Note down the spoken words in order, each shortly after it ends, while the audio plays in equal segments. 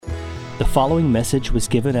The following message was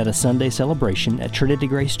given at a Sunday celebration at Trinity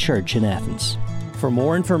Grace Church in Athens. For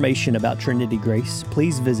more information about Trinity Grace,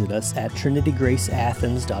 please visit us at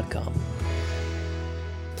trinitygraceathens.com.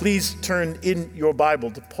 Please turn in your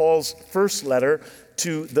Bible to Paul's first letter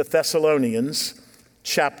to the Thessalonians,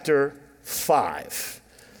 chapter 5.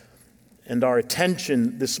 And our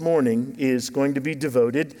attention this morning is going to be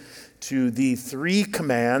devoted to the three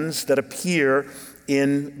commands that appear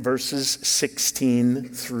in verses 16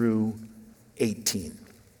 through 18.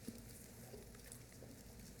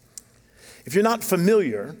 If you're not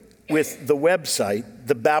familiar with the website,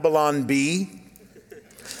 the Babylon Bee,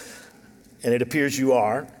 and it appears you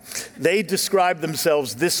are, they describe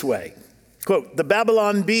themselves this way. Quote, "The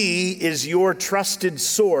Babylon Bee is your trusted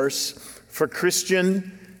source for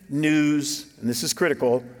Christian news," and this is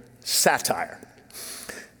critical, "satire."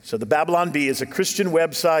 So the Babylon Bee is a Christian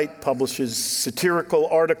website, publishes satirical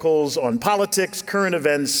articles on politics, current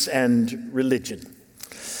events, and religion.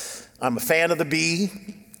 I'm a fan of the Bee.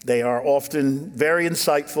 They are often very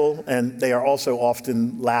insightful, and they are also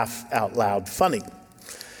often laugh out loud funny.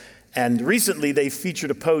 And recently they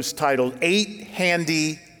featured a post titled 8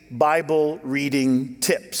 Handy Bible Reading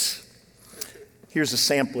Tips. Here's a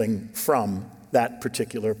sampling from that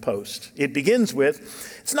particular post. It begins with,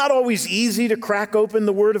 "It's not always easy to crack open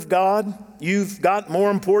the Word of God. You've got more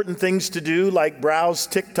important things to do, like browse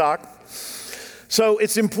TikTok. So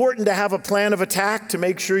it's important to have a plan of attack to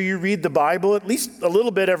make sure you read the Bible at least a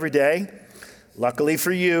little bit every day. Luckily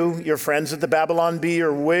for you, your friends at the Babylon Bee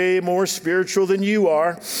are way more spiritual than you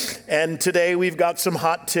are. And today we've got some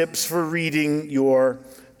hot tips for reading your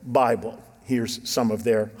Bible." Here's some of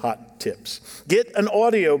their hot tips. Get an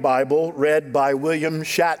audio Bible read by William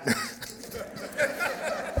Shatner.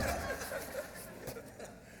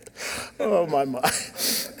 Oh, my.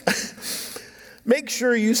 Make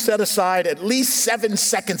sure you set aside at least 7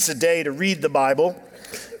 seconds a day to read the Bible.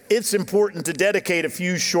 It's important to dedicate a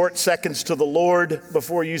few short seconds to the Lord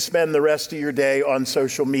before you spend the rest of your day on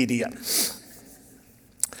social media.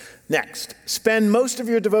 Next, spend most of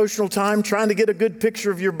your devotional time trying to get a good picture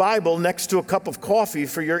of your Bible next to a cup of coffee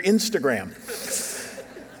for your Instagram.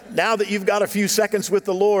 Now that you've got a few seconds with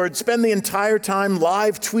the Lord, spend the entire time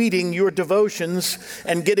live tweeting your devotions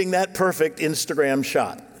and getting that perfect Instagram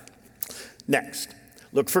shot. Next,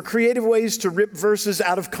 look for creative ways to rip verses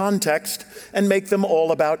out of context and make them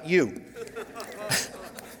all about you.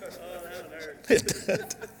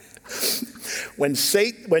 When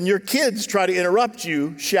your kids try to interrupt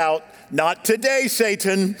you, shout, "Not today,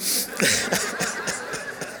 Satan."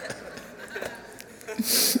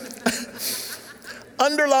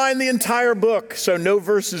 Underline the entire book so no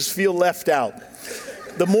verses feel left out.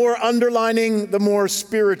 The more underlining, the more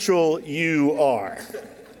spiritual you are.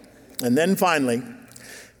 And then finally,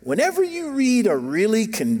 whenever you read a really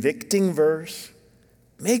convicting verse,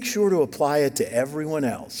 make sure to apply it to everyone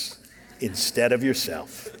else instead of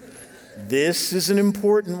yourself. This is an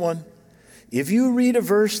important one. If you read a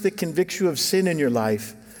verse that convicts you of sin in your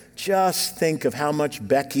life, just think of how much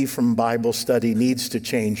Becky from Bible study needs to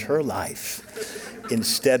change her life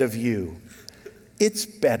instead of you. It's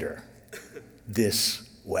better this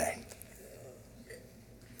way.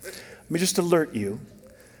 Let me just alert you,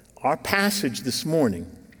 our passage this morning,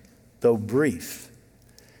 though brief,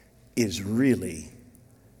 is really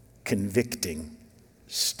convicting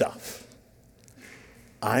stuff.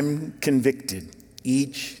 I'm convicted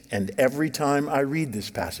each and every time I read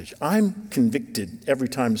this passage. I'm convicted every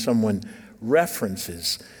time someone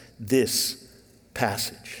references this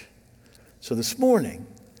passage. So this morning,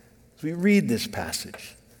 as we read this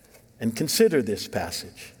passage and consider this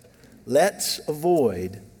passage, let's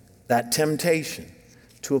avoid that temptation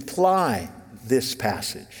to apply this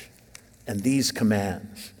passage and these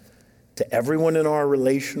commands to everyone in our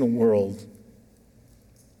relational world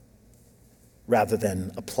rather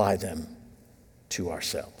than apply them to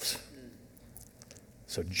ourselves.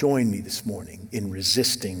 So join me this morning in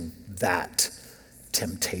resisting that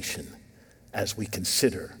temptation as we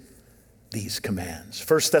consider these commands.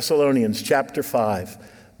 1 Thessalonians chapter 5,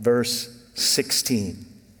 verse 16.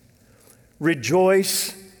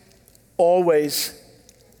 "Rejoice always,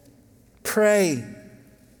 pray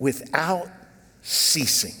without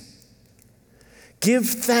ceasing. Give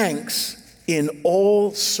thanks in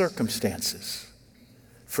all circumstances,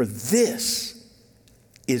 for this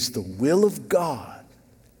is the will of God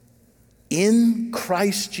in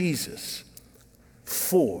Christ Jesus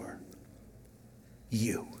for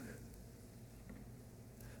you."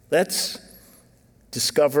 Let's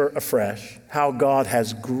discover afresh how God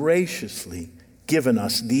has graciously given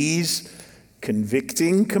us these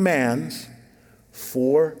convicting commands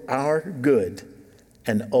for our good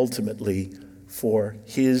and ultimately for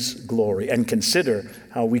his glory, and consider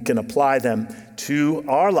how we can apply them to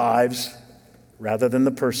our lives rather than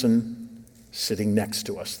the person sitting next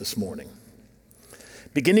to us this morning.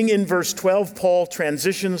 Beginning in verse 12, Paul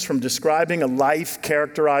transitions from describing a life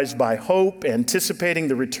characterized by hope, anticipating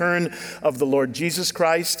the return of the Lord Jesus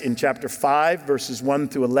Christ in chapter 5, verses 1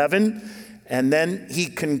 through 11. And then he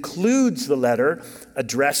concludes the letter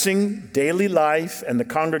addressing daily life and the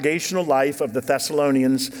congregational life of the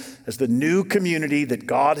Thessalonians as the new community that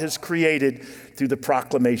God has created through the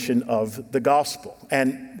proclamation of the gospel.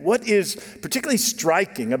 And what is particularly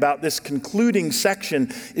striking about this concluding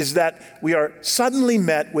section is that we are suddenly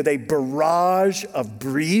met with a barrage of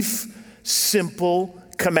brief, simple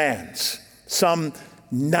commands, some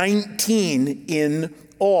 19 in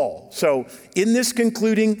all. So in this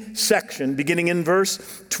concluding section, beginning in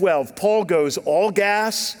verse 12, Paul goes all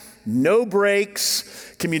gas, no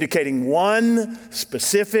brakes, communicating one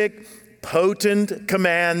specific, potent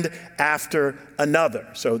command after another.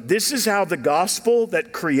 So this is how the gospel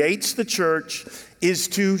that creates the church is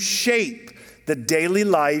to shape the daily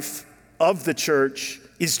life of the church,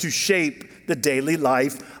 is to shape the daily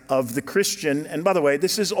life of the Christian. And by the way,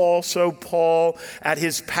 this is also Paul at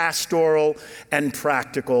his pastoral and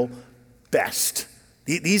practical best.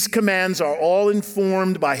 These commands are all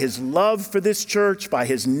informed by his love for this church, by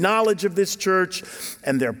his knowledge of this church,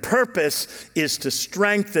 and their purpose is to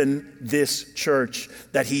strengthen this church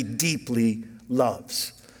that he deeply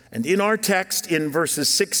loves. And in our text, in verses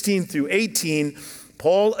 16 through 18,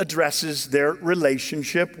 Paul addresses their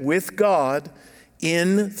relationship with God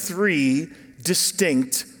in 3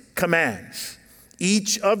 distinct commands.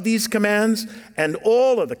 Each of these commands and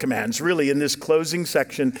all of the commands really in this closing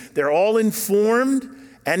section, they're all informed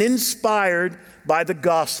and inspired by the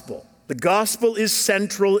gospel. The gospel is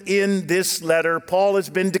central in this letter. Paul has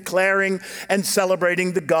been declaring and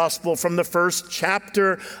celebrating the gospel from the first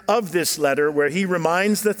chapter of this letter, where he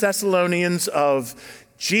reminds the Thessalonians of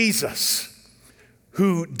Jesus,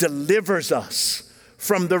 who delivers us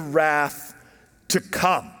from the wrath to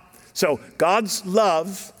come. So God's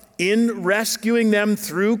love in rescuing them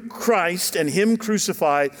through Christ and him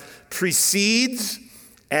crucified precedes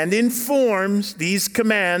and informs these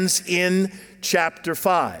commands in chapter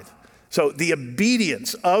 5. So the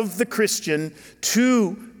obedience of the Christian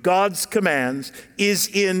to God's commands is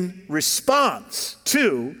in response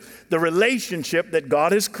to the relationship that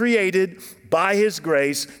God has created by his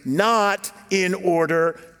grace, not in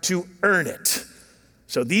order to earn it.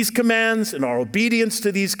 So these commands and our obedience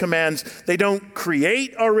to these commands, they don't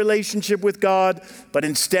create our relationship with God, but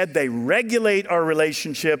instead they regulate our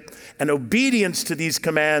relationship. And obedience to these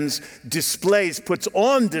commands puts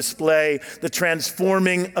on display the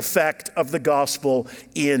transforming effect of the gospel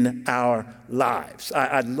in our lives.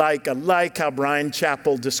 I like how Brian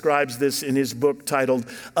Chappell describes this in his book titled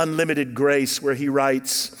Unlimited Grace, where he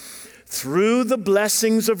writes, "Through the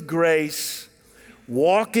blessings of grace,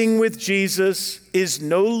 walking with Jesus is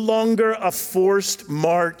no longer a forced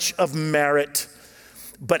march of merit,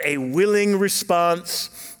 but a willing response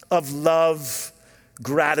of love,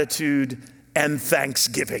 gratitude, and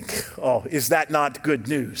thanksgiving." Oh, is that not good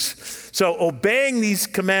news? So obeying these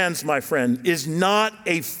commands, my friend, is not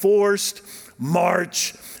a forced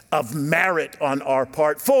march of merit on our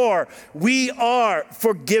part, for we are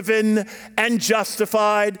forgiven and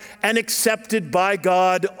justified and accepted by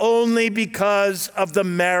God only because of the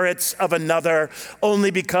merits of another,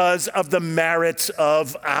 only because of the merits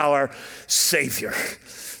of our Savior.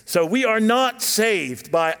 So we are not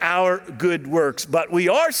saved by our good works, but we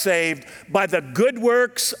are saved by the good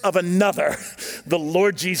works of another, the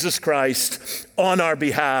Lord Jesus Christ, on our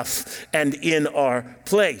behalf and in our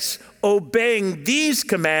place. Obeying these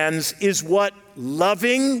commands is what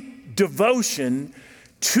loving devotion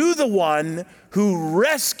to the one who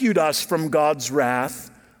rescued us from God's wrath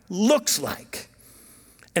looks like.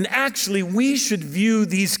 And actually, we should view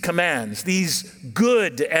these commands, these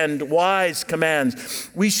good and wise commands,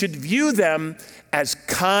 we should view them as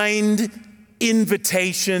kind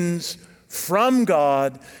invitations from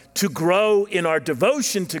God to grow in our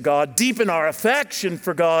devotion to God, deepen our affection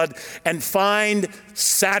for God, and find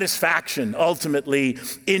satisfaction ultimately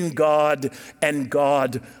in God and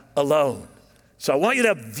God alone. So I want you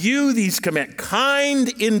to view these kind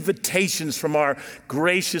invitations from our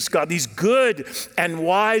gracious God, these good and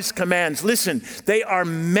wise commands. Listen, they are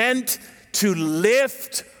meant to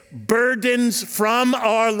lift burdens from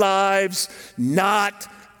our lives,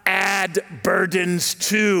 not add burdens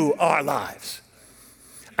to our lives.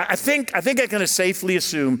 I think I can safely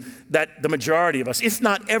assume that the majority of us, if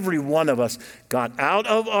not every one of us, got out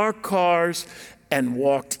of our cars and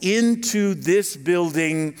walked into this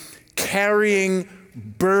building carrying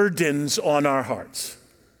burdens on our hearts.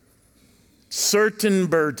 Certain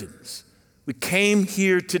burdens. We came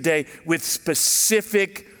here today with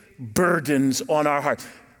specific burdens on our hearts.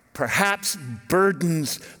 Perhaps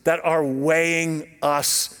burdens that are weighing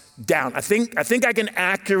us down. I think I can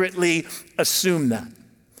accurately assume that.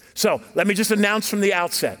 So let me just announce from the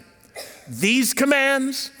outset. These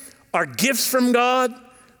commands are gifts from God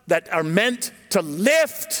that are meant to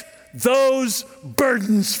lift those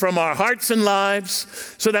burdens from our hearts and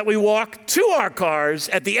lives so that we walk to our cars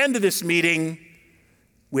at the end of this meeting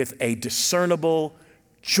with a discernible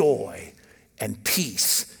joy and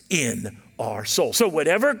peace in our soul. So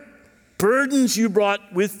whatever burdens you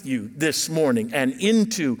brought with you this morning and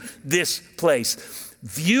into this place,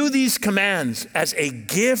 view these commands as a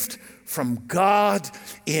gift from God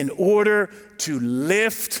in order to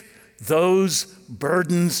lift those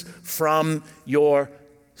burdens from your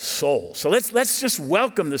soul. So let's just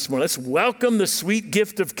welcome this morning. Let's welcome the sweet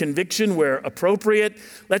gift of conviction where appropriate.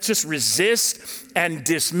 Let's just resist and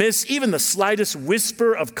dismiss even the slightest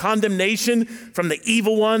whisper of condemnation from the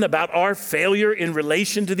evil one about our failure in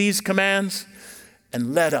relation to these commands.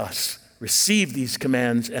 And let us receive these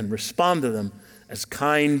commands and respond to them as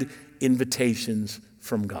kind invitations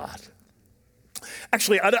from God.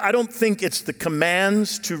 Actually, I don't think it's the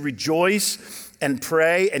commands to rejoice and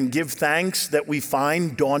pray and give thanks that we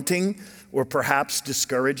find daunting or perhaps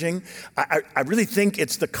discouraging. I really think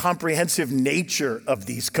it's the comprehensive nature of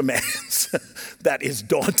these commands that is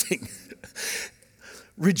daunting.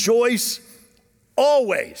 Rejoice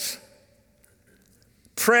always.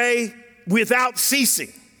 Pray without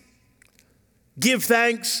ceasing. Give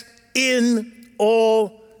thanks in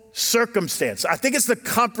all circumstance. I think it's the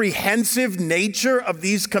comprehensive nature of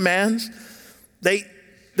these commands. They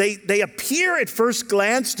appear at first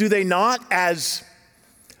glance, do they not, as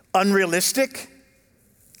unrealistic?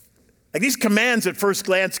 Like these commands at first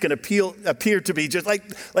glance can appear to be just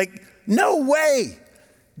like no way.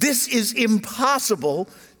 This is impossible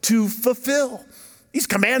to fulfill. These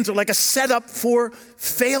commands are like a setup for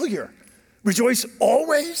failure. Rejoice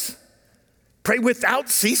always. Pray without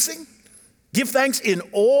ceasing. Give thanks in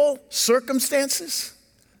all circumstances.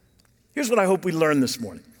 Here's what I hope we learn this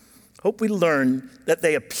morning. Hope we learn that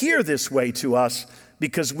they appear this way to us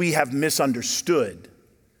because we have misunderstood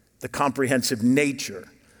the comprehensive nature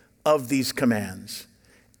of these commands.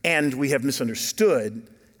 And we have misunderstood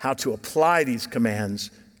how to apply these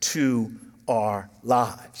commands to our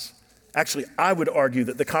lives. Actually, I would argue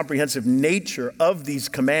that the comprehensive nature of these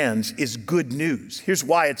commands is good news. Here's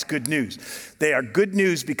why it's good news. They are good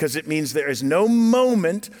news because it means there is no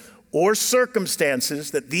moment or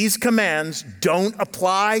circumstances that these commands don't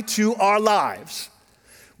apply to our lives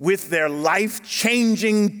with their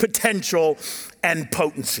life-changing potential and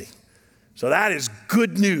potency. So that is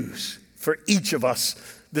good news for each of us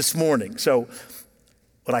this morning. So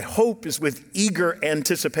what I hope is with eager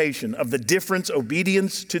anticipation of the difference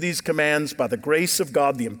obedience to these commands by the grace of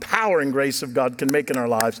God, the empowering grace of God can make in our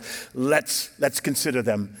lives, let's consider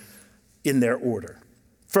them in their order.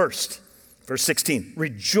 First, verse 16,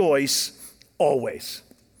 rejoice always.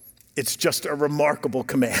 It's just a remarkable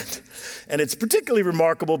command. And it's particularly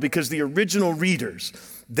remarkable because the original readers,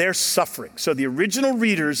 they're suffering. So the original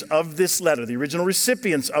readers of this letter, the original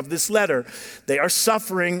recipients of this letter, they are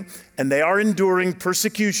suffering and they are enduring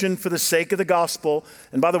persecution for the sake of the gospel.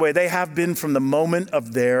 And by the way, they have been from the moment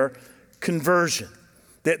of their conversion.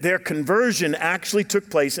 Their conversion actually took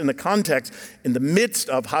place in the context, in the midst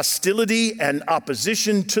of hostility and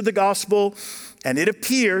opposition to the gospel. And it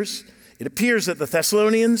appears that the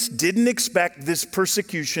Thessalonians didn't expect this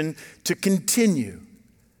persecution to continue,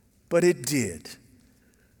 but it did.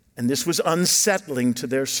 And this was unsettling to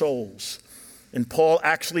their souls. And Paul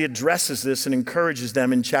actually addresses this and encourages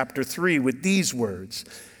them in chapter 3 with these words.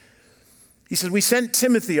 He said, we sent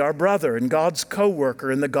Timothy, our brother and God's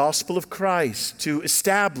co-worker in the gospel of Christ, to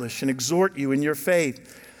establish and exhort you in your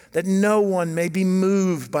faith, that no one may be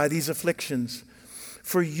moved by these afflictions.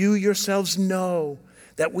 For you yourselves know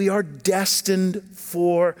that we are destined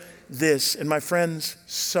for this. And my friends,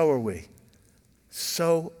 so are we.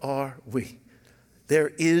 So are we. There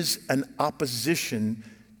is an opposition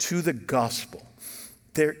to the gospel.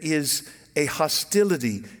 There is a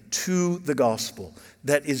hostility to the gospel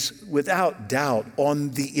that is without doubt on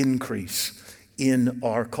the increase in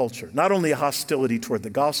our culture. Not only a hostility toward the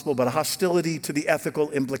gospel, but a hostility to the ethical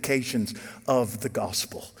implications of the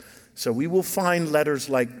gospel. So we will find letters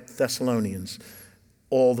like Thessalonians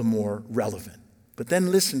all the more relevant. But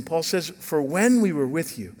then listen, Paul says, for when we were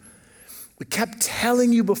with you, we kept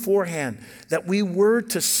telling you beforehand that we were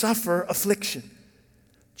to suffer affliction.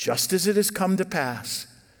 just as it has come to pass,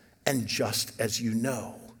 and just as you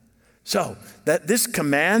know. So that this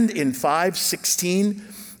command in 5:16,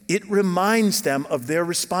 it reminds them of their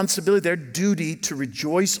responsibility, their duty to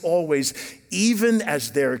rejoice always, even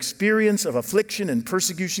as their experience of affliction and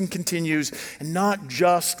persecution continues, and not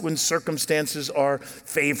just when circumstances are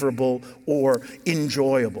favorable or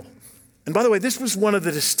enjoyable. And by the way, this was one of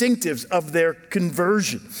the distinctives of their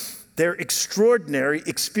conversion, their extraordinary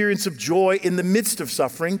experience of joy in the midst of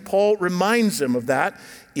suffering. Paul reminds them of that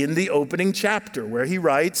in the opening chapter, where he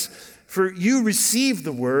writes, "For you received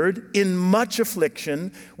the word in much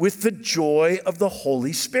affliction with the joy of the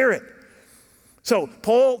Holy Spirit." So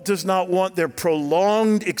Paul does not want their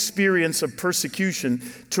prolonged experience of persecution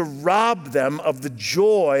to rob them of the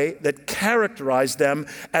joy that characterized them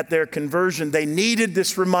at their conversion. They needed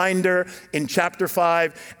this reminder in chapter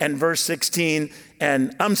 5 and verse 16.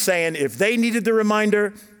 And I'm saying if they needed the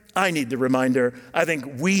reminder, I need the reminder. I think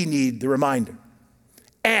we need the reminder.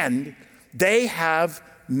 And they have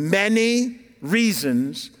many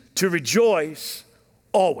reasons to rejoice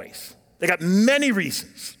always. They got many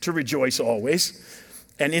reasons to rejoice always.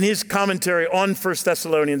 And in his commentary on 1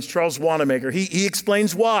 Thessalonians, Charles Wanamaker, he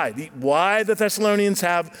explains why the Thessalonians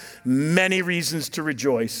have many reasons to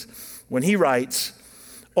rejoice when he writes,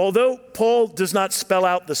 although Paul does not spell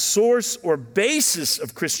out the source or basis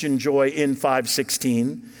of Christian joy in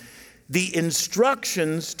 5:16, the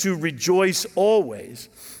instructions to rejoice always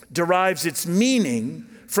derives its meaning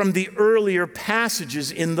from the earlier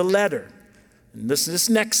passages in the letter. And this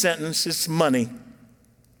next sentence is money.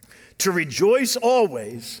 To rejoice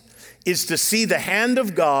always is to see the hand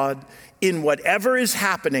of God in whatever is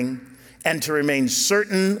happening and to remain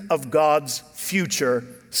certain of God's future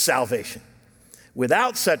salvation.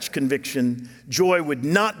 Without such conviction, joy would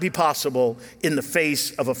not be possible in the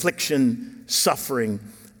face of affliction, suffering,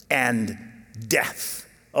 and death.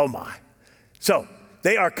 Oh my. So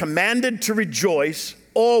they are commanded to rejoice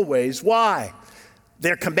always. Why?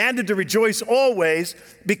 They're commanded to rejoice always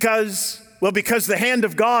because the hand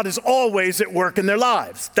of God is always at work in their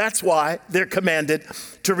lives. That's why they're commanded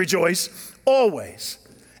to rejoice always.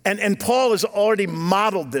 And Paul has already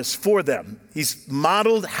modeled this for them. He's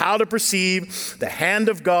modeled how to perceive the hand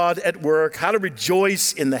of God at work, how to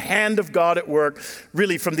rejoice in the hand of God at work,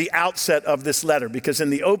 really from the outset of this letter. Because in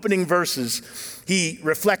the opening verses, he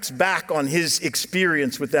reflects back on his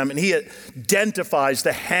experience with them, and he identifies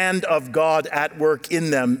the hand of God at work in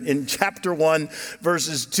them in chapter 1,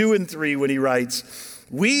 verses 2 and 3, when he writes,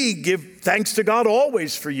 "We give thanks to God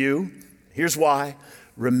always for you." Here's why.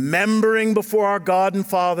 "Remembering before our God and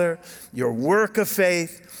Father your work of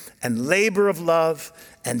faith and labor of love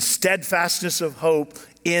and steadfastness of hope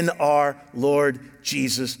in our Lord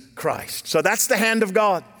Jesus Christ." So that's the hand of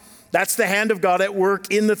God. That's the hand of God at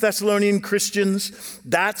work in the Thessalonian Christians.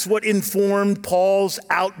 That's what informed Paul's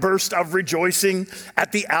outburst of rejoicing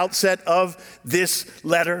at the outset of this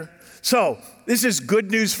letter. So this is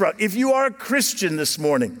good news for us. If you are a Christian this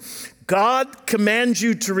morning, God commands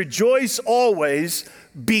you to rejoice always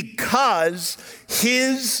because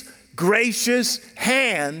his gracious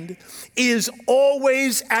hand is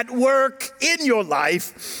always at work in your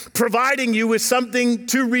life, providing you with something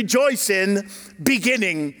to rejoice in,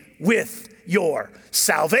 beginning with your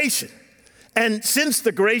salvation. And since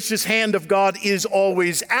the gracious hand of God is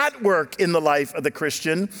always at work in the life of the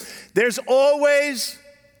Christian, there's always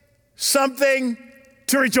something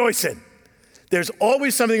to rejoice in. There's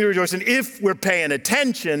always something to rejoice in if we're paying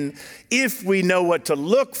attention, if we know what to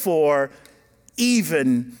look for,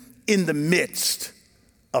 even in the midst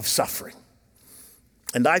of suffering.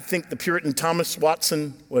 And I think the Puritan Thomas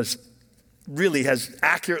Watson has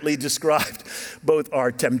accurately described both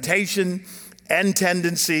our temptation and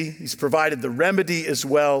tendency. He's provided the remedy as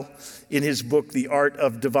well in his book, The Art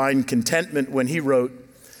of Divine Contentment, when he wrote,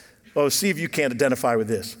 see if you can't identify with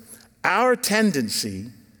this. Our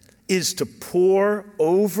tendency is to pore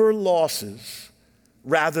over losses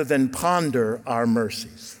rather than ponder our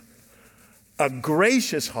mercies. A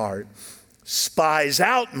gracious heart spies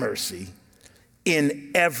out mercy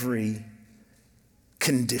in every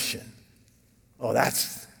condition. Oh,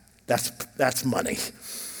 that's money.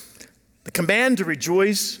 The command to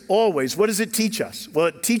rejoice always, what does it teach us? Well,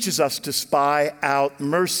 it teaches us to spy out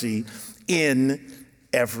mercy in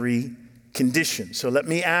every condition. So let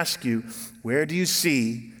me ask you, where do you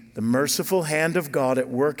see the merciful hand of God at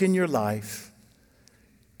work in your life?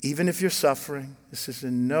 Even if you're suffering, this is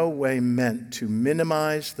in no way meant to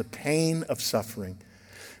minimize the pain of suffering.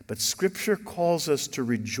 But Scripture calls us to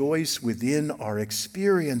rejoice within our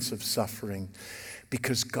experience of suffering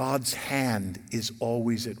because God's hand is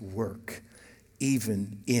always at work,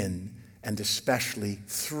 even in and especially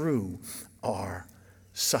through our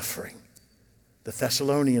suffering. The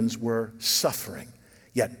Thessalonians were suffering,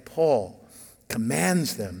 yet Paul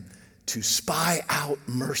commands them to spy out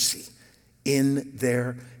mercy in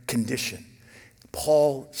their condition.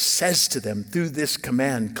 Paul says to them through this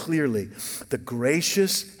command clearly, the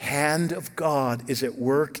gracious hand of God is at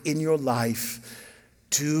work in your life.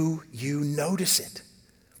 Do you notice it?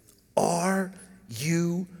 Are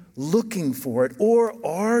you looking for it? Or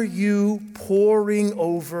are you poring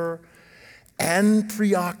over and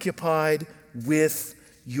preoccupied with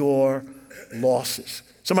your losses?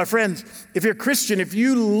 So my friends, if you're a Christian, if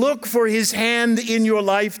you look for his hand in your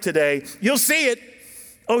life today, you'll see it.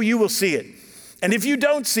 Oh, you will see it. And if you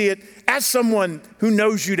don't see it, ask someone who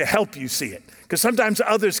knows you to help you see it. Because sometimes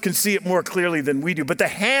others can see it more clearly than we do. But the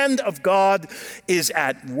hand of God is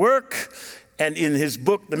at work. And in his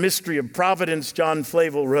book, The Mystery of Providence, John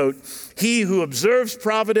Flavel wrote, he who observes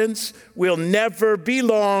providence will never be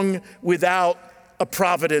long without a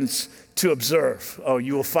providence to observe. Oh,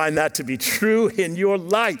 you will find that to be true in your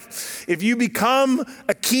life. If you become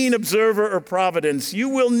a keen observer of providence, you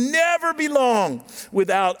will never be long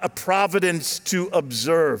without a providence to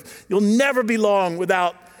observe. You'll never be long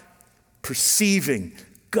without perceiving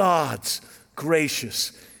God's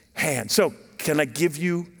gracious hand. So can I give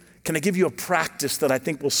you a practice that I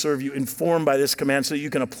think will serve you, informed by this command, so that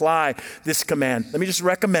you can apply this command? Let me just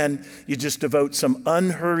recommend you just devote some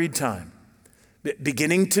unhurried time,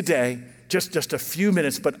 beginning today, just a few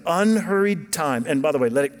minutes, but unhurried time. And by the way,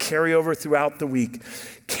 let it carry over throughout the week.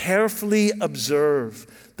 Carefully observe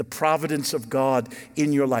the providence of God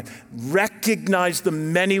in your life. Recognize the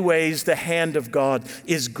many ways the hand of God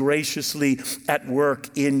is graciously at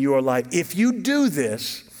work in your life. If you do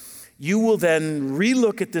this, you will then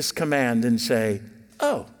relook at this command and say,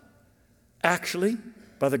 oh, actually,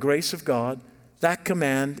 by the grace of God, that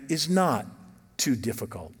command is not too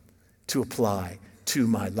difficult to apply to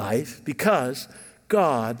my life, because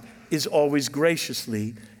God is always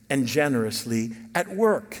graciously and generously at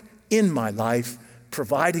work in my life,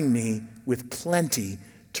 providing me with plenty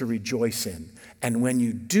to rejoice in. And when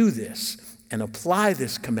you do this and apply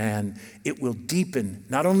this command, it will deepen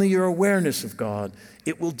not only your awareness of God,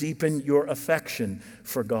 it will deepen your affection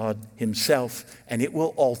for God himself, and it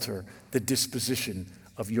will alter the disposition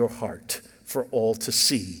of your heart for all to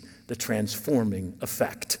see the transforming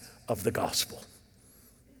effect of the gospel.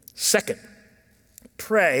 Second,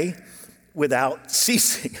 pray without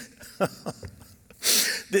ceasing.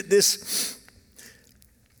 This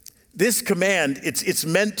command, it's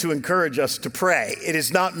meant to encourage us to pray. It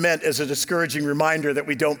is not meant as a discouraging reminder that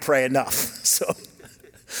we don't pray enough. So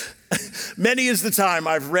many is the time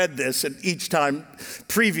I've read this, and each time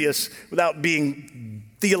previous, without being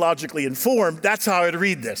theologically informed, that's how I'd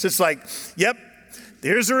read this. It's like, yep,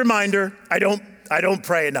 here's a reminder, I don't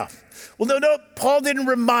pray enough. Well, no, Paul didn't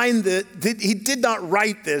he did not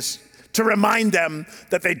write this to remind them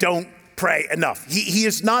that they don't pray enough. He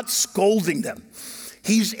is not scolding them.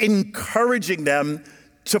 He's encouraging them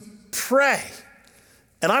to pray.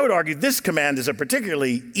 And I would argue this command is a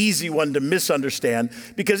particularly easy one to misunderstand,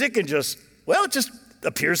 because it just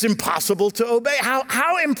appears impossible to obey.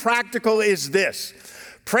 How impractical is this?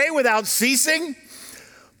 Pray without ceasing?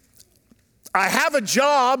 I have a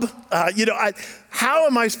job. How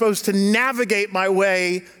am I supposed to navigate my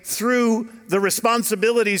way through the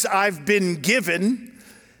responsibilities I've been given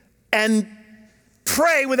and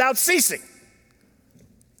pray without ceasing?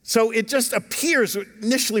 So it just appears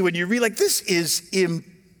initially when you read, like, this is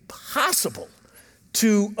impossible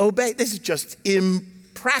to obey. This is just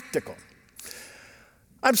impractical.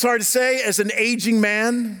 I'm sorry to say, as an aging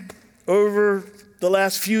man, over the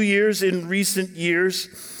last few years, in recent years,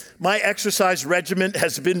 my exercise regimen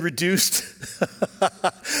has been reduced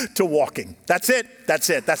to walking. That's it.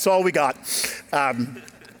 That's all we got.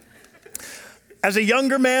 As a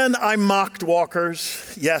younger man, I mocked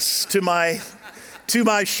walkers. Yes, to my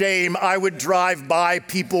shame, I would drive by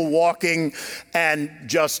people walking and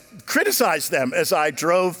just criticize them as I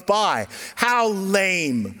drove by. How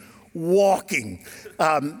lame walking.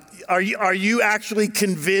 Are you actually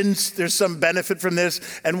convinced there's some benefit from this?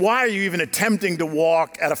 And why are you even attempting to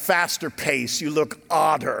walk at a faster pace? You look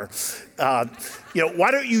odder.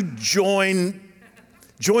 Why don't you join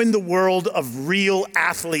the world of real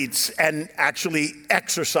athletes and actually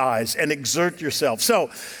exercise and exert yourself? So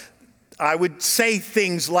I would say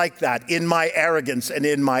things like that in my arrogance and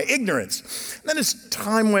in my ignorance. And then as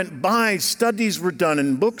time went by, studies were done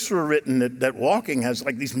and books were written that walking has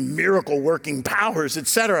like these miracle working powers,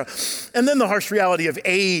 etc. And then the harsh reality of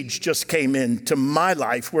age just came into my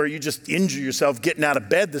life, where you just injure yourself getting out of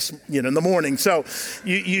bed in the morning. So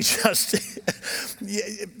you just,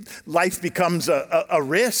 life becomes a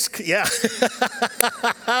risk. Yeah.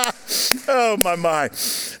 Oh, my.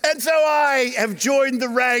 And so I have joined the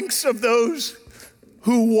ranks of those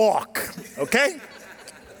who walk, okay?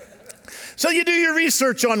 So you do your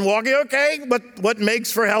research on walking, okay? What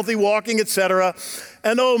makes for healthy walking, etc.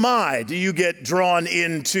 And oh my, do you get drawn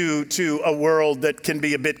into a world that can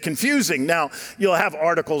be a bit confusing. Now, you'll have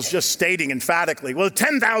articles just stating emphatically, well,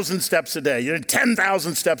 10,000 steps a day,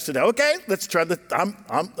 10,000 steps a day. Okay, let's try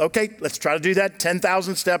let's try to do that,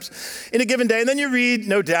 10,000 steps in a given day. And then you read,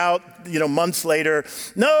 no doubt, months later,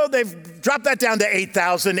 no, they've dropped that down to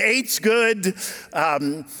 8,000. 8's good.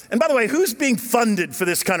 And by the way, who's being funded for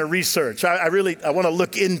this kind of research? I want to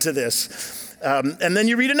look into this. And then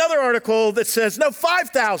you read another article that says, no,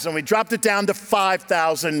 5,000. We dropped it down to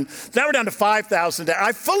 5,000. Now we're down to 5,000.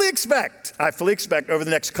 I fully expect over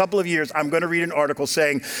the next couple of years, I'm going to read an article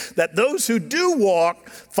saying that those who do walk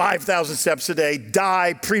 5,000 steps a day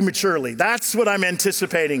die prematurely. That's what I'm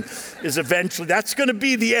anticipating is eventually. That's going to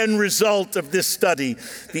be the end result of this study.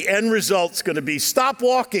 The end result's going to be, stop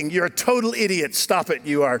walking. You're a total idiot. Stop it.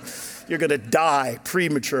 You're going to die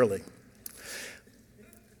prematurely.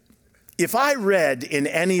 If I read in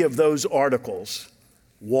any of those articles,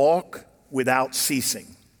 walk without ceasing,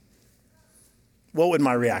 what would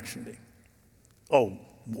my reaction be? Oh,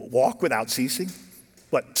 walk without ceasing?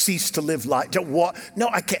 What, cease to live life? No,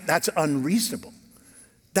 I can't. That's unreasonable.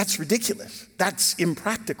 That's ridiculous. That's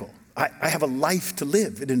impractical. I have a life to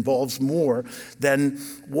live. It involves more than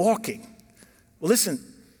walking. Well, listen,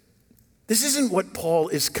 this isn't what Paul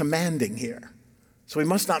is commanding here. So we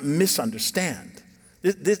must not misunderstand.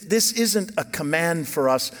 This isn't a command for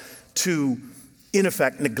us to, in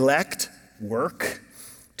effect, neglect work,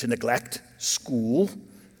 to neglect school,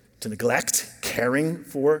 to neglect caring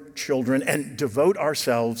for children, and devote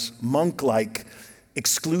ourselves, monk-like,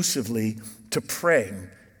 exclusively to praying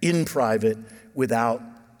in private without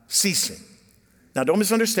ceasing. Now, don't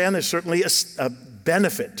misunderstand. There's certainly a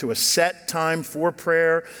benefit to a set time for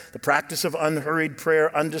prayer, the practice of unhurried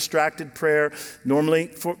prayer, undistracted prayer. Normally,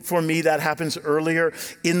 for me, that happens earlier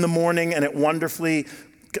in the morning, and it wonderfully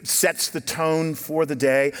sets the tone for the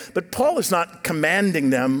day. But Paul is not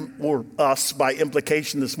commanding them, or us by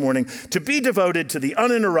implication this morning, to be devoted to the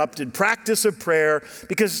uninterrupted practice of prayer,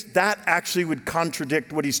 because that actually would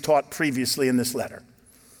contradict what he's taught previously in this letter.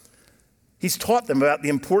 He's taught them about the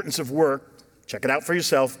importance of work. Check it out for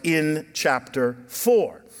yourself in chapter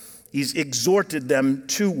 4. He's exhorted them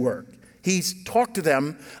to work. He's talked to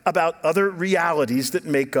them about other realities that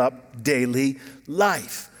make up daily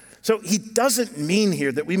life. So he doesn't mean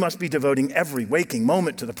here that we must be devoting every waking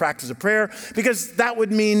moment to the practice of prayer, because that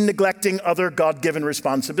would mean neglecting other God-given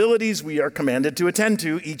responsibilities we are commanded to attend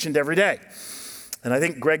to each and every day. And I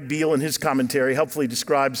think Greg Beale in his commentary helpfully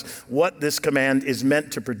describes what this command is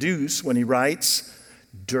meant to produce when he writes,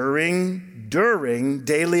 during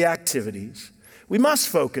daily activities, we must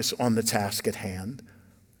focus on the task at hand,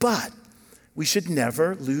 but we should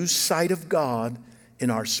never lose sight of God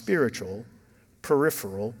in our spiritual,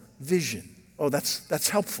 peripheral vision. Oh, that's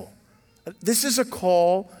helpful. This is a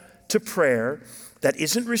call to prayer that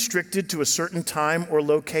isn't restricted to a certain time or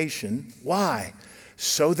location. Why?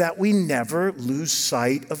 So that we never lose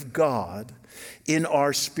sight of God in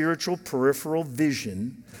our spiritual, peripheral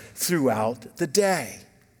vision throughout the day.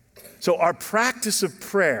 So our practice of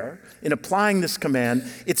prayer, in applying this command,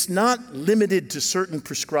 it's not limited to certain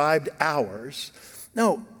prescribed hours.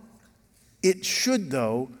 No, it should,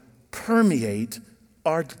 though, permeate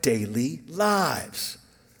our daily lives.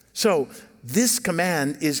 So this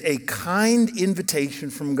command is a kind invitation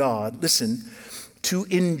from God, listen, to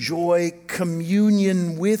enjoy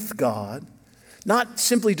communion with God, not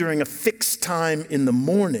simply during a fixed time in the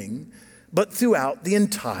morning, but throughout the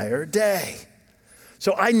entire day.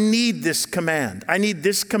 So I need this command. I need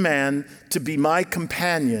this command to be my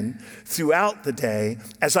companion throughout the day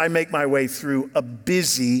as I make my way through a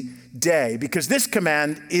busy day, because this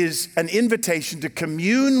command is an invitation to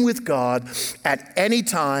commune with God at any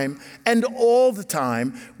time and all the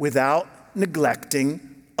time without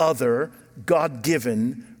neglecting other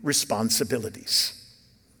God-given responsibilities.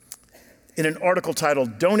 In an article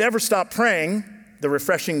titled, "Don't Ever Stop Praying, The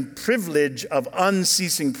Refreshing Privilege of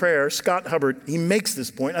Unceasing Prayer," Scott Hubbard, he makes this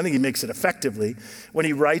point. I think he makes it effectively when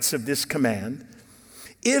he writes of this command.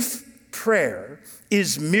 If prayer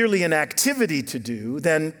is merely an activity to do,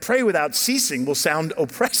 then pray without ceasing will sound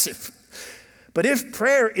oppressive. But if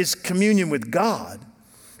prayer is communion with God,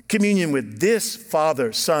 communion with this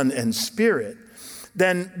Father, Son, and Spirit,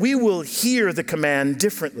 then we will hear the command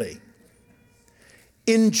differently.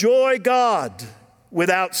 Enjoy God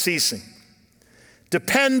without ceasing.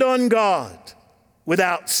 Depend on God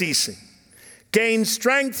without ceasing. Gain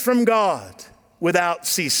strength from God without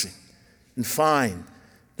ceasing. And find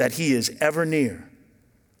that He is ever near,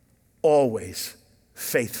 always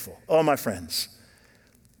faithful. Oh, my friends,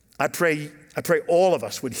 I pray all of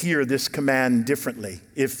us would hear this command differently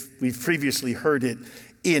if we've previously heard it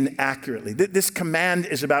inaccurately. This command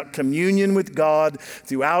is about communion with God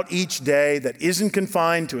throughout each day that isn't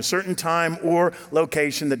confined to a certain time or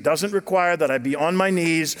location, that doesn't require that I be on my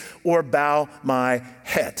knees or bow my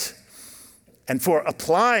head. And for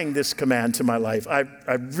applying this command to my life, I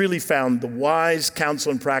really found the wise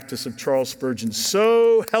counsel and practice of Charles Spurgeon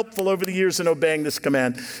so helpful over the years in obeying this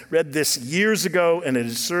command. Read this years ago, and it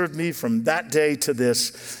has served me from that day to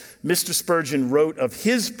this. Mr. Spurgeon wrote of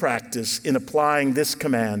his practice in applying this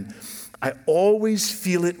command, I always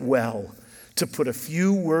feel it well to put a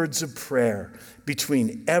few words of prayer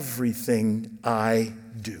between everything I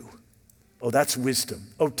do. Oh, that's wisdom.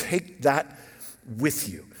 Oh, take that with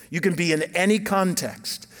you. You can be in any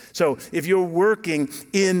context. So if you're working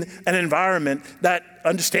in an environment that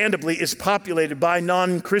understandably is populated by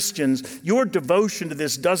non-Christians, your devotion to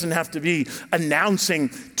this doesn't have to be announcing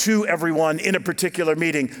to everyone in a particular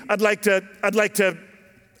meeting, I'd like to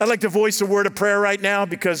voice a word of prayer right now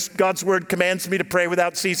because God's word commands me to pray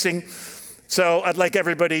without ceasing. So I'd like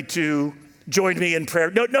everybody to join me in prayer.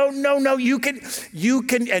 No. You can,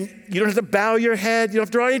 and you don't have to bow your head. You don't have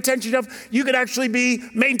to draw any attention. You can actually be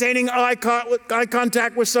maintaining eye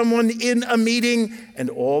contact with someone in a meeting, and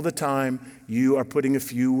all the time you are putting a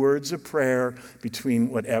few words of prayer between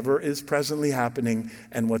whatever is presently happening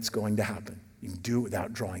and what's going to happen. You can do it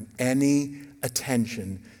without drawing any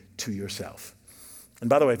attention to yourself. And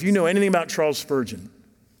by the way, if you know anything about Charles Spurgeon,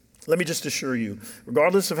 let me just assure you,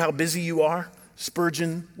 regardless of how busy you are,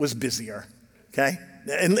 Spurgeon was busier, okay?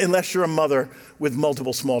 Unless you're a mother with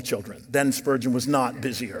multiple small children, then Spurgeon was not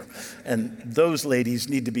busier. And those ladies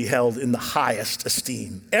need to be held in the highest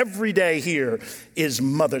esteem. Every day here is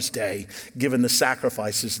Mother's Day, given the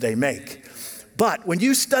sacrifices they make. But when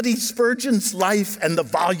you study Spurgeon's life and the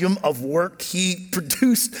volume of work he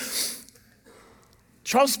produced,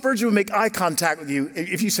 Charles Spurgeon would make eye contact with you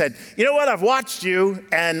if you said, you know what, I've watched you,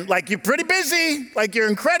 and you're pretty busy, you're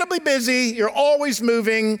incredibly busy, you're always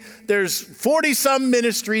moving, there's 40-some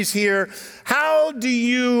ministries here. How do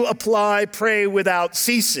you apply pray without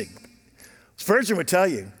ceasing? Spurgeon would tell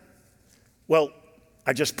you, well,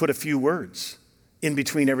 I just put a few words in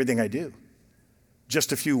between everything I do.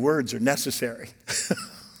 Just a few words are necessary.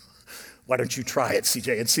 Why don't you try it,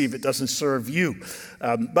 CJ, and see if it doesn't serve you?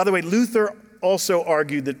 By the way, Luther also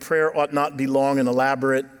argued that prayer ought not be long and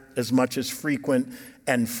elaborate as much as frequent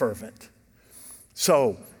and fervent.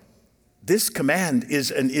 So this command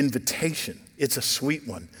is an invitation. It's a sweet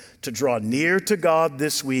one to draw near to God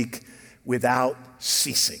this week without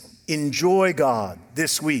ceasing. Enjoy God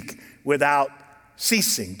this week without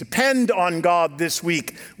ceasing. Depend on God this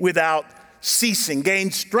week without ceasing.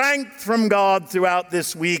 Gain strength from God throughout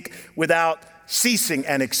this week without ceasing,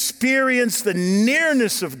 and experience the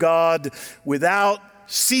nearness of God without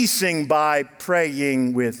ceasing by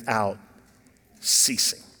praying without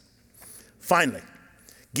ceasing. Finally,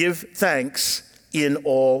 give thanks in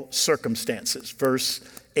all circumstances. Verse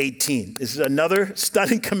 18. This is another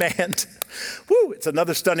stunning command. It's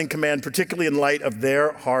another stunning command, particularly in light of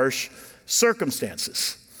their harsh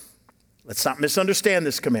circumstances. Let's not misunderstand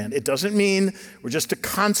this command. It doesn't mean we're just to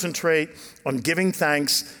concentrate on giving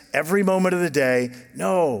thanks every moment of the day.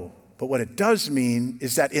 No, but what it does mean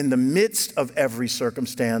is that in the midst of every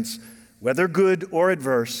circumstance, whether good or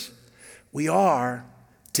adverse, we are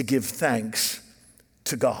to give thanks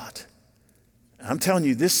to God. I'm telling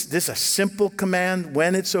you, this is a simple command.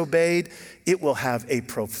 When it's obeyed, it will have a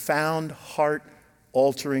profound,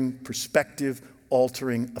 heart-altering,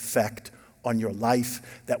 perspective-altering effect on your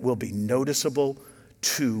life that will be noticeable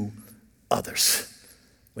to others.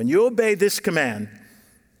 When you obey this command,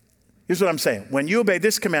 here's what I'm saying. When you obey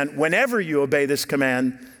this command, whenever you obey this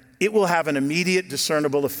command, it will have an immediate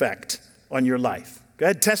discernible effect on your life. Go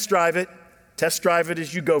ahead, test drive it. Test drive it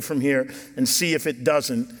as you go from here and see if it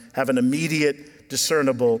doesn't have an immediate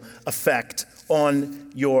discernible effect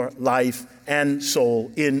on your life and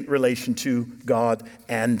soul in relation to God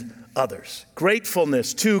and others.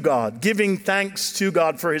 Gratefulness to God, giving thanks to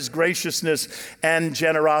God for his graciousness and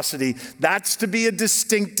generosity. That's to be a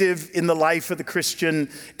distinctive in the life of the Christian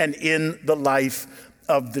and in the life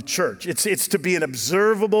of the church. It's to be an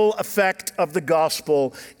observable effect of the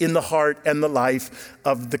gospel in the heart and the life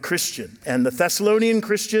of the Christian. And the Thessalonian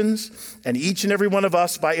Christians, and each and every one of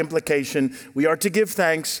us by implication, we are to give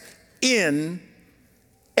thanks in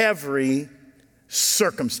every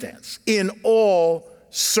circumstance, in all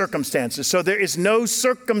circumstances. So there is no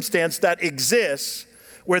circumstance that exists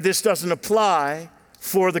where this doesn't apply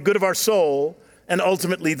for the good of our soul and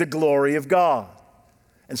ultimately the glory of God.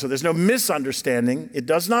 And so there's no misunderstanding. It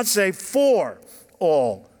does not say for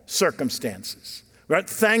all circumstances. We're not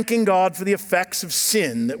thanking God for the effects of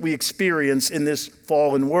sin that we experience in this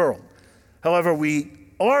fallen world. However, we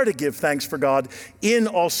are to give thanks for God in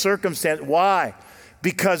all circumstances. Why?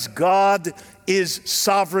 Because God is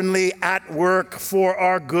sovereignly at work for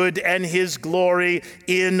our good and his glory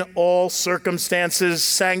in all circumstances,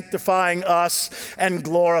 sanctifying us and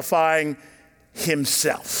glorifying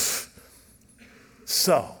himself.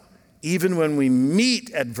 So, even when we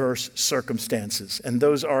meet adverse circumstances, and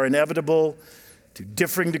those are inevitable to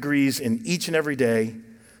differing degrees in each and every day,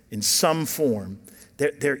 in some form,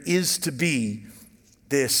 there is to be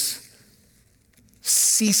this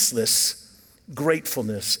ceaseless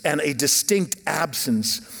gratefulness and a distinct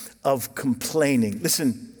absence of complaining.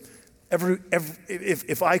 Listen,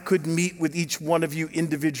 if I could meet with each one of you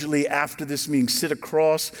individually after this meeting, sit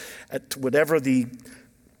across at whatever the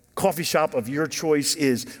coffee shop of your choice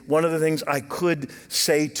is, one of the things I could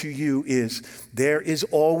say to you is there is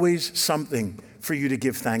always something for you to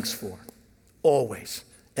give thanks for. Always.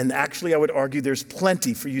 And actually, I would argue there's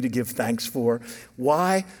plenty for you to give thanks for.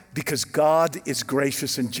 Why? Because God is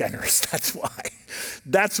gracious and generous. That's why.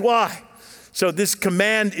 That's why. So this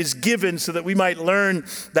command is given so that we might learn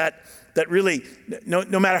that really,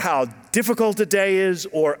 no matter how difficult a day is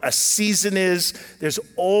or a season is, there's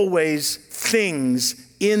always things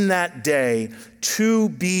in that day to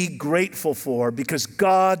be grateful for because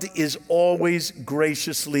God is always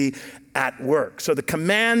graciously at work. So the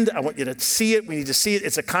command, I want you to see it. We need to see it.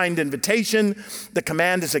 It's a kind invitation. The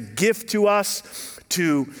command is a gift to us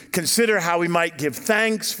to consider how we might give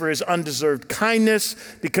thanks for his undeserved kindness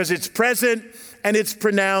because it's present and it's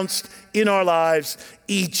pronounced in our lives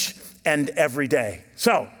each and every day.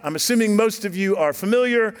 So I'm assuming most of you are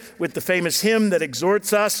familiar with the famous hymn that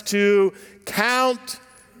exhorts us to count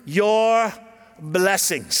your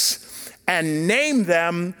blessings and name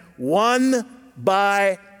them one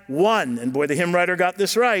by one. And boy, the hymn writer got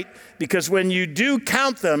this right, because when you do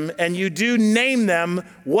count them and you do name them,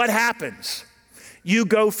 what happens? You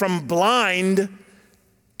go from blind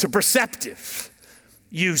to perceptive.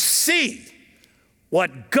 You see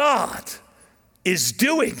what God is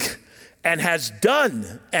doing and has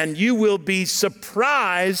done, and you will be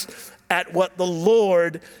surprised at what the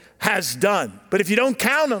Lord has done. But if you don't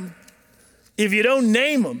count them, if you don't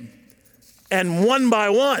name them, and one by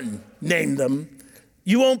one name them,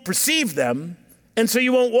 you won't perceive them, and so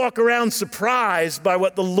you won't walk around surprised by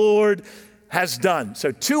what the Lord has done.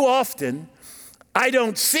 So too often, I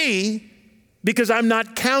don't see because I'm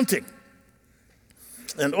not counting.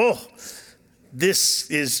 And this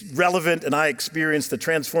is relevant, and I experienced the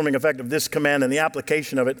transforming effect of this command and the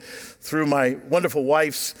application of it through my wonderful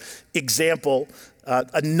wife's example.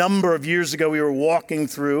 A number of years ago, we were walking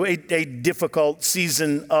through a difficult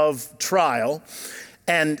season of trial,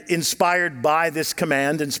 and inspired by this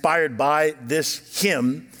command, inspired by this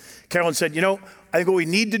hymn, Carolyn said, I think what we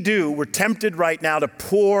need to do, we're tempted right now to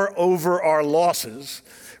pore over our losses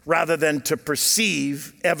rather than to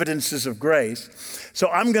perceive evidences of grace. So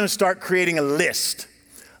I'm going to start creating a list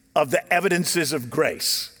of the evidences of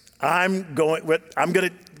grace. I'm going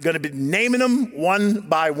to be naming them one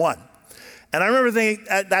by one. And I remember thinking,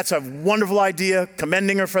 that's a wonderful idea,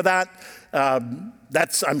 commending her for that.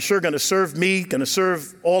 That's, I'm sure, going to serve me, going to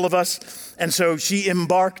serve all of us. And so she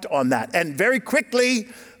embarked on that. And very quickly,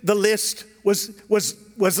 the list was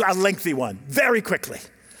a lengthy one, very quickly.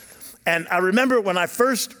 And I remember when I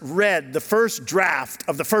first read the first draft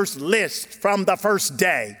of the first list from the first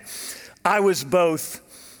day, I was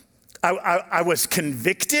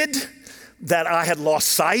convicted that I had lost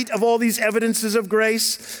sight of all these evidences of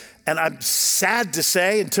grace. And I'm sad to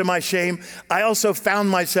say, and to my shame, I also found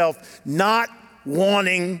myself not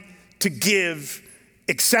wanting to give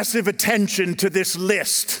excessive attention to this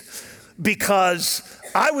list because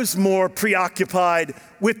I was more preoccupied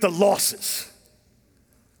with the losses.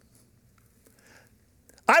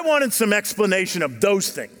 I wanted some explanation of those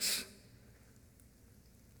things.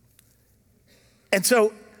 And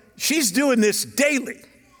so she's doing this daily.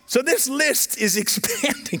 So this list is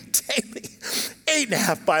expanding daily.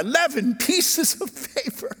 8.5 by 11 pieces of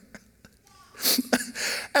paper.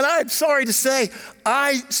 And I'm sorry to say,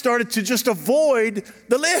 I started to just avoid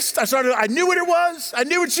the list. I knew what it was. I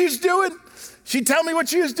knew what she was doing. She'd tell me what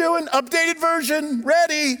she was doing. Updated version,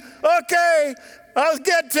 ready. Okay, I'll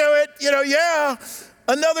get to it. Yeah,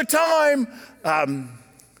 another time.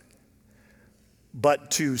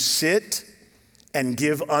 But to sit and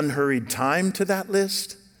give unhurried time to that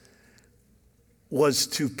list was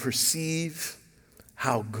to perceive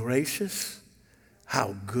how gracious,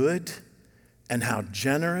 how good, and how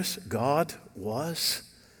generous God was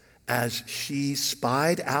as she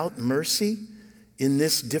spied out mercy in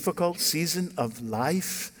this difficult season of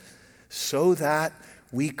life so that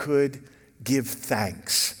we could give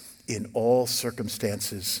thanks in all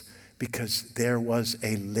circumstances, because there was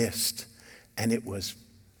a list, and it was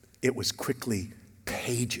quickly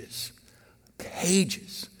pages.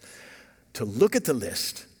 To look at the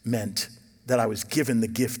list meant that I was given the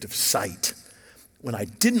gift of sight. When I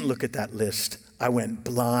didn't look at that list, I went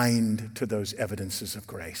blind to those evidences of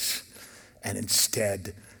grace and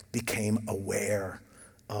instead became aware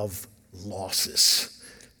of losses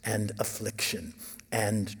and affliction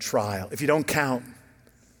and trial. If you don't count,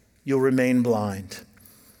 you'll remain blind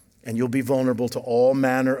and you'll be vulnerable to all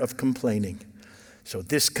manner of complaining. So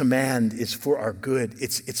this command is for our good.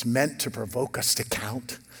 It's meant to provoke us to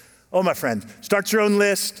count. Oh, my friend, start your own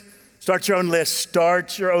list. Start your own list.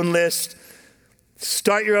 Start your own list.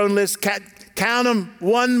 Start your own list. Count them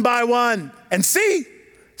one by one and see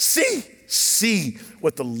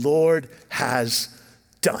what the Lord has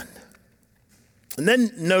done. And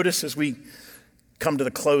then notice as we come to the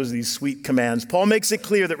close of these sweet commands, Paul makes it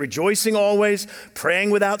clear that rejoicing always,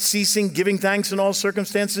 praying without ceasing, giving thanks in all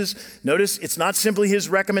circumstances. Notice it's not simply his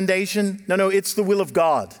recommendation. No, it's the will of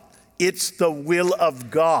God. It's the will of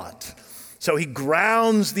God. So he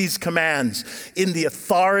grounds these commands in the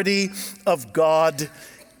authority of God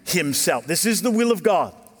himself. This is the will of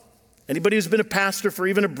God. Anybody who's been a pastor for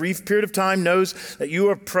even a brief period of time knows that you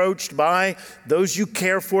are approached by those you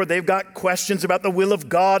care for. They've got questions about the will of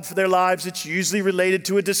God for their lives. It's usually related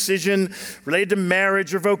to a decision, related to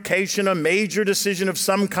marriage or vocation, a major decision of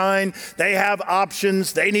some kind. They have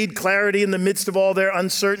options. They need clarity in the midst of all their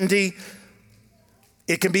uncertainty.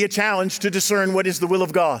 It can be a challenge to discern what is the will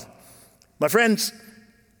of God. My friends,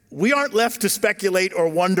 we aren't left to speculate or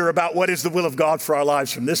wonder about what is the will of God for our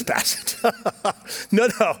lives from this passage. No.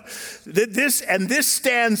 This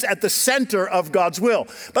stands at the center of God's will.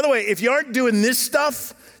 By the way, if you aren't doing this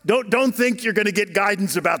stuff, don't think you're going to get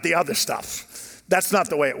guidance about the other stuff. That's not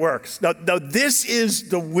the way it works. No, this is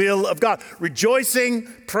the will of God. Rejoicing,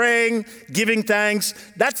 praying, giving thanks,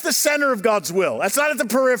 that's the center of God's will. That's not at the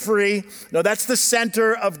periphery. No, that's the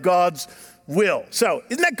center of God's will. So,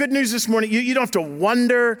 isn't that good news this morning? You don't have to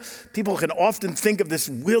wonder. People can often think of this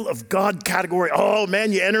will of God category. Oh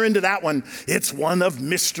man, you enter into that one. It's one of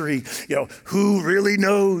mystery. Who really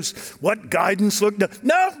knows what guidance look? No,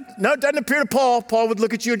 it doesn't appear to Paul. Paul would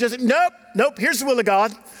look at you and just say, nope, here's the will of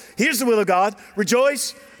God. Here's the will of God.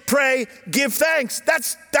 Rejoice, pray, give thanks.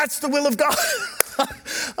 That's the will of God.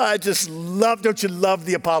 Don't you love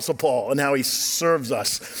the Apostle Paul and how he serves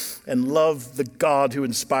us? And love the God who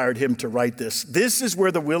inspired him to write this. This is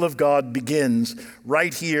where the will of God begins,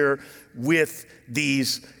 right here with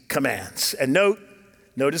these commands. And note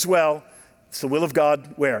as well, it's the will of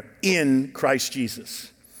God where? In Christ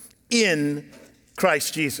Jesus. In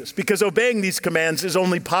Christ Jesus. Because obeying these commands is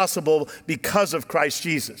only possible because of Christ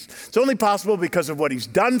Jesus. It's only possible because of what he's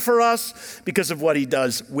done for us, because of what he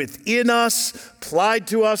does within us, applied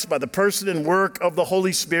to us by the person and work of the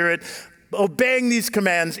Holy Spirit. Obeying these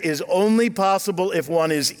commands is only possible if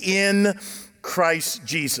one is in Christ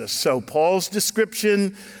Jesus. So Paul's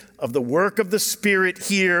description of the work of the Spirit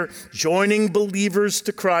here, joining believers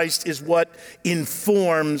to Christ, is what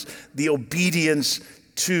informs the obedience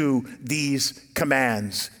to these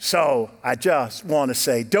commands. So I just want to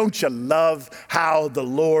say, don't you love how the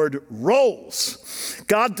Lord rolls?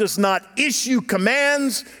 God does not issue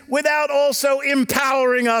commands without also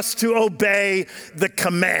empowering us to obey the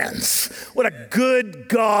commands. What a good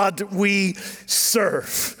God we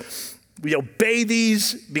serve. We obey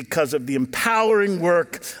these because of the empowering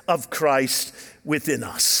work of Christ within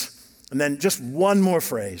us. And then just one more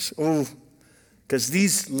phrase. Because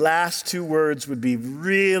these last two words would be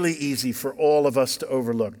really easy for all of us to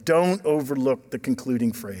overlook. Don't overlook the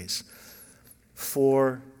concluding phrase.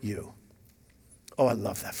 For you. Oh, I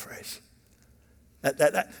love that phrase.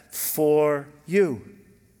 That for you.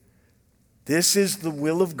 This is the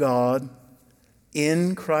will of God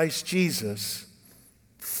in Christ Jesus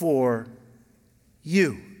for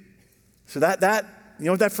you. So you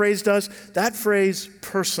know what that phrase does? That phrase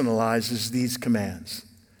personalizes these commands.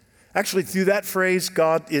 Actually, through that phrase,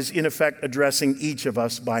 God is in effect addressing each of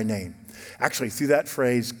us by name. Actually, through that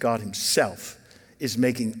phrase, God himself is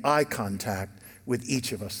making eye contact with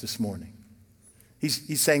each of us this morning.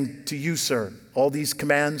 He's saying to you, sir, all these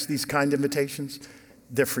commands, these kind invitations,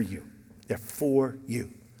 they're for you. They're for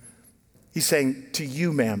you. He's saying to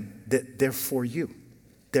you, ma'am, that they're for you.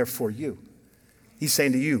 They're for you. He's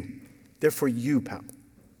saying to you, they're for you, pal.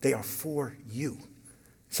 They are for you.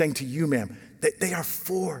 Saying to you, ma'am, they are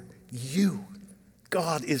for you.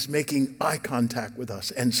 God is making eye contact with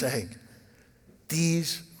us and saying,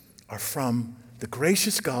 these are from the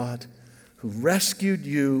gracious God who rescued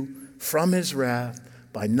you from his wrath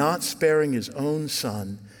by not sparing his own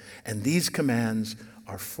son, and these commands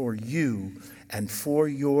are for you and for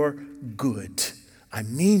your good. I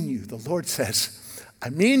mean you, the Lord says, I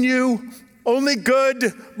mean you only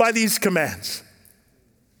good by these commands.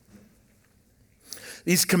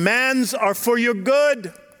 These commands are for your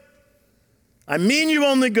good. I mean you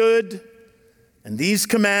only good, and these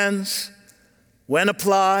commands, when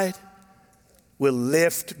applied, will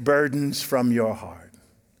lift burdens from your heart.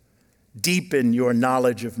 Deepen your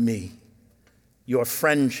knowledge of me, your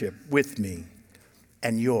friendship with me,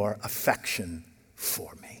 and your affection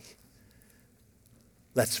for me.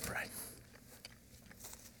 Let's pray.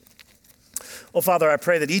 Oh, Father, I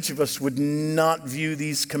pray that each of us would not view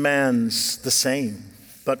these commands the same,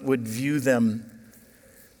 but would view them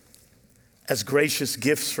as gracious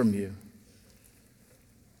gifts from you.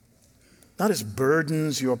 Not as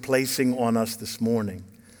burdens you're placing on us this morning,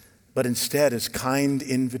 but instead as kind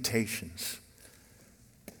invitations,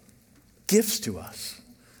 gifts to us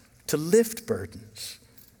to lift burdens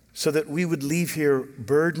so that we would leave here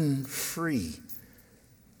burden-free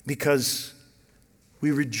because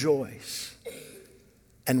we rejoice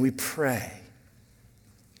and we pray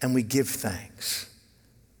and we give thanks.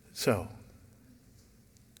 So,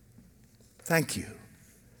 thank you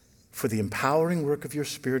for the empowering work of your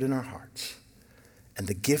Spirit in our hearts and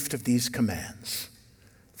the gift of these commands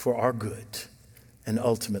for our good and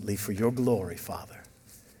ultimately for your glory, Father.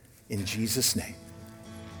 In Jesus' name,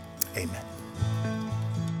 amen.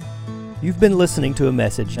 You've been listening to a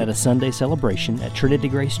message at a Sunday celebration at Trinity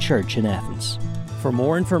Grace Church in Athens. For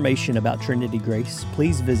more information about Trinity Grace,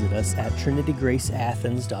 please visit us at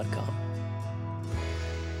trinitygraceathens.com.